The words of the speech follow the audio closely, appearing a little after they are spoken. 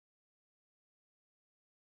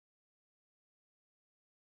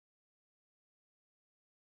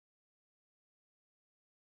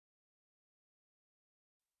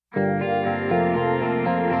You're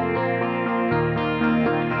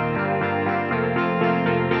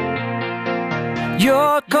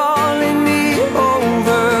calling me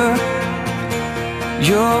over,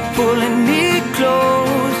 you're pulling me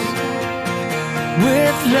close.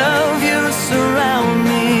 With love you surround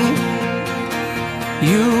me,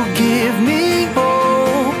 you give me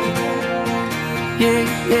hope. Yeah,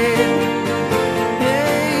 yeah,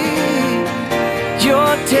 yeah.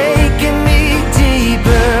 You're taking me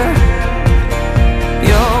deeper,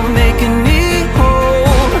 you're making me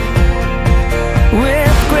whole.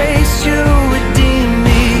 With grace you redeem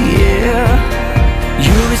me, yeah.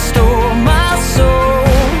 You restore my soul.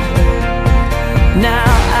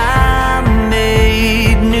 Now I'm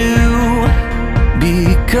made new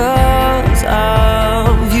because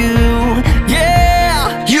of you.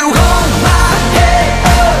 Yeah, you hold my head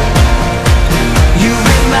up, you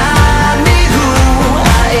remind me who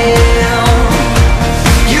I am.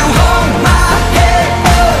 You hold my head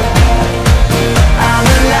up, I'm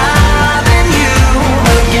alive in you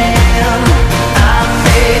again. I'm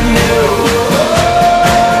made new,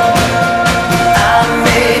 I'm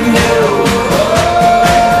made new.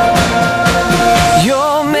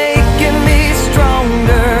 You're making me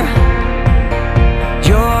stronger,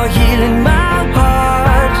 you're healing my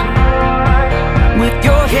heart. With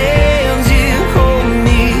your hands you hold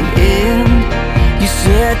me in, you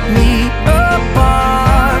set me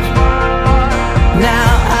apart.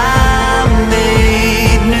 Now I'm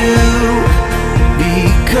made new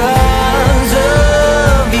because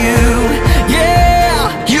of you. Yeah,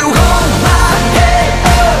 you hold my head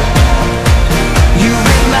up, you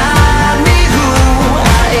remind me who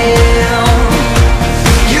I am.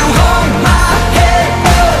 You hold my head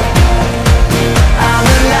up, I'm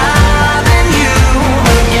alive in you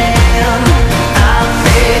again. I'm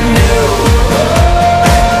made new,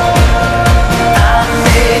 I'm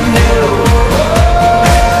made new.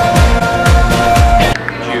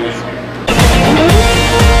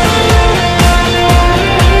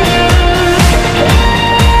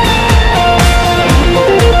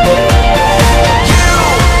 You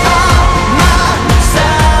are my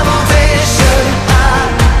salvation, I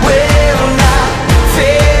will not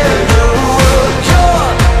fear no world.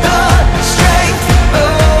 You're the strength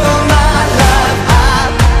of my life, I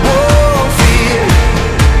won't fear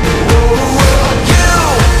no world. You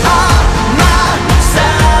are my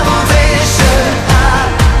salvation, I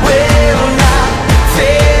will not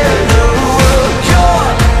fear no world.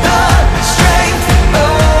 You're the strength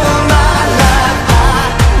of my life, I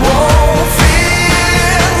won't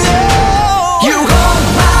fear no. You hold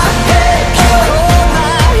my head, you hold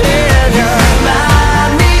my head, you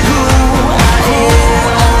remind me who I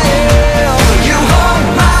am. You hold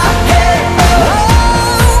my head up,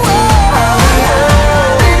 I'm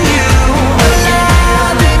alive in you,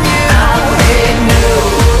 alive in you. I'm made new,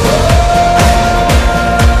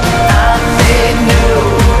 I'm made new.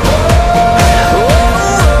 Oh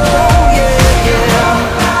yeah, yeah.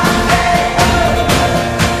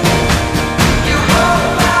 You hold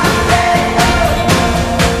my head up.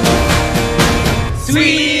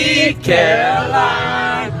 Sweet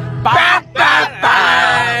Caroline, bye bye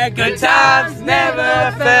bye. Good times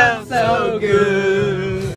never felt so good.